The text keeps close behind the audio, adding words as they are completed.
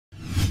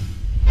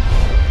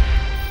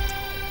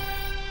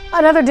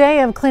Another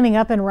day of cleaning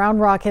up in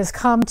Round Rock has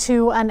come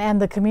to an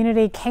end. The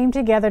community came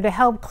together to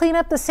help clean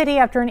up the city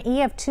after an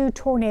EF2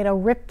 tornado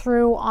ripped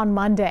through on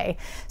Monday.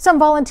 Some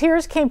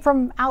volunteers came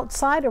from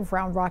outside of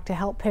Round Rock to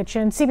help pitch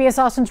in. CBS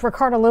Austin's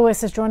Ricardo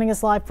Lewis is joining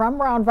us live from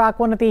Round Rock,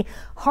 one of the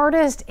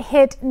hardest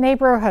hit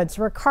neighborhoods.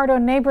 Ricardo,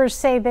 neighbors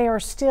say they are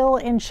still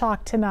in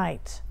shock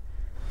tonight.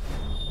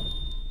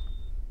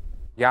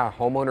 Yeah,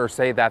 homeowners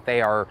say that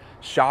they are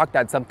shocked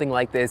that something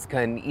like this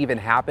can even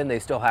happen. They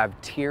still have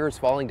tears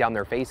falling down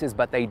their faces,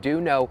 but they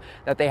do know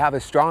that they have a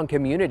strong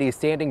community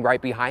standing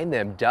right behind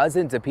them.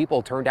 Dozens of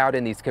people turned out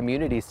in these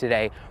communities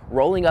today,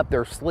 rolling up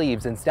their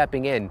sleeves and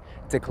stepping in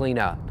to clean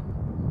up.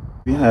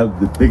 We have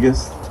the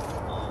biggest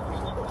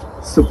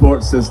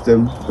support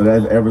system that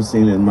I've ever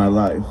seen in my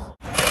life.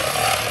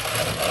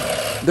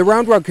 The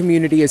Round Rock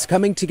community is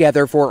coming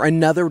together for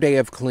another day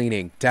of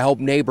cleaning to help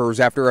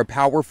neighbors after a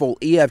powerful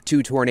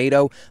EF2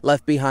 tornado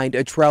left behind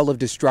a trail of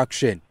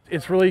destruction.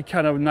 It's really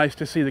kind of nice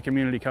to see the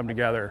community come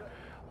together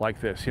like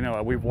this. You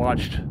know, we've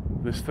watched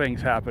these things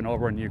happen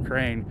over in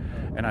Ukraine,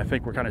 and I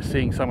think we're kind of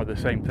seeing some of the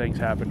same things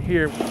happen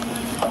here.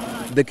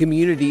 The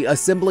community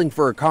assembling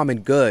for a common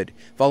good.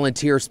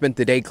 Volunteers spent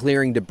the day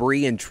clearing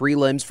debris and tree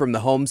limbs from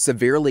the homes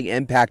severely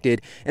impacted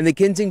in the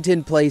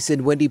Kensington Place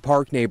and Windy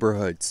Park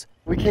neighborhoods.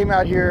 We came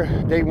out here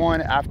day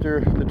one after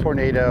the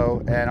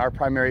tornado, and our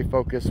primary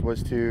focus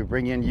was to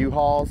bring in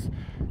U-Hauls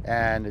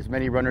and as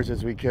many runners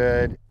as we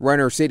could.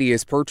 Runner City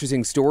is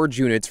purchasing storage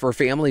units for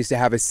families to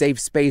have a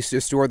safe space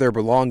to store their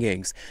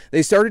belongings.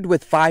 They started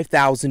with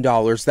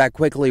 $5,000 that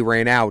quickly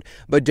ran out,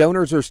 but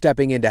donors are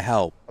stepping in to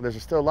help.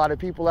 There's still a lot of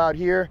people out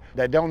here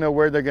that don't know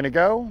where they're going to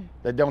go,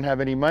 that don't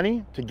have any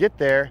money to get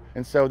there,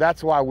 and so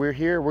that's why we're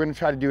here. We're going to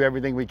try to do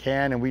everything we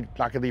can, and we're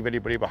not going to leave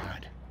anybody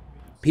behind.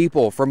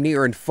 People from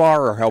near and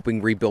far are helping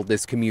rebuild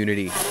this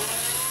community.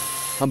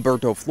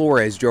 Humberto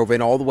Flores drove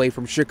in all the way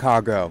from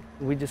Chicago.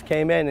 We just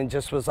came in and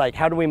just was like,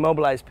 how do we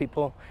mobilize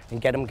people and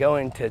get them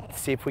going to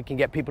see if we can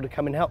get people to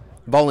come and help?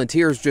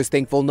 Volunteers just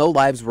thankful no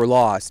lives were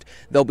lost.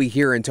 They'll be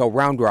here until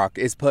Round Rock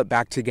is put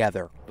back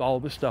together. All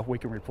this stuff we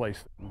can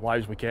replace,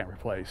 lives we can't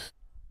replace.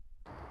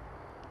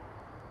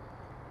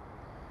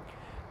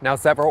 Now,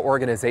 several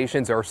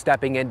organizations are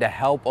stepping in to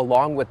help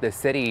along with the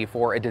city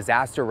for a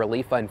disaster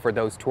relief fund for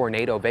those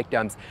tornado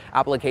victims.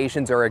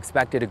 Applications are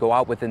expected to go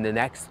out within the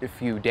next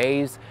few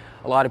days.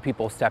 A lot of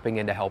people stepping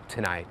in to help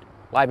tonight.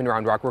 Live in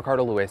Round Rock,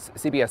 Ricardo Lewis,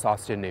 CBS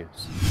Austin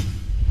News.